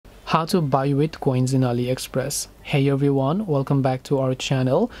How to buy with coins in AliExpress. Hey everyone, welcome back to our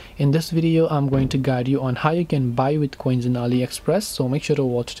channel. In this video I'm going to guide you on how you can buy with coins in AliExpress, so make sure to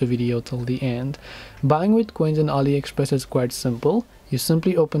watch the video till the end. Buying with coins in AliExpress is quite simple. You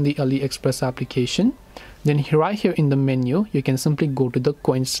simply open the AliExpress application, then right here in the menu you can simply go to the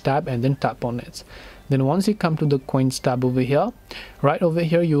coins tab and then tap on it. Then once you come to the coins tab over here, right over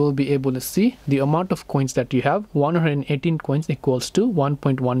here you will be able to see the amount of coins that you have. 118 coins equals to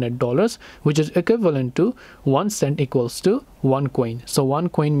 $1.18, which is equivalent to 1 cent equals to 1 coin. So 1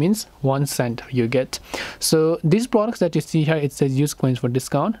 coin means 1 cent you get. So these products that you see here, it says use coins for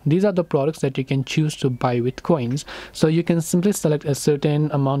discount. These are the products that you can choose to buy with coins. So you can simply select a certain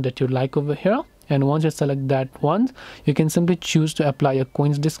amount that you like over here. And once you select that one, you can simply choose to apply a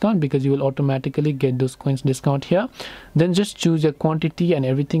coins discount, because you will automatically get those coins discount here. Then just choose your quantity and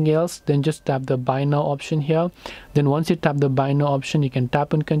everything else. Then just tap the buy now option here. Then once you tap the buy now option, you can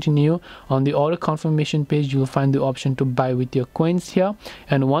tap and continue. On the order confirmation page, you will find the option to buy with your coins here.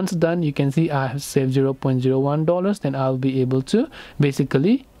 And once done, you can see I have saved $0.01. Then I'll be able to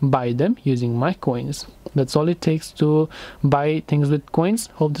basically buy them using my coins. That's all it takes to buy things with coins.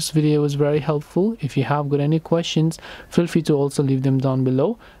 Hope this video was very helpful. If you have got any questions, feel free to also leave them down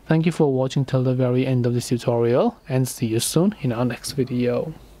below. Thank you for watching till the very end of this tutorial, and see you soon in our next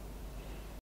video.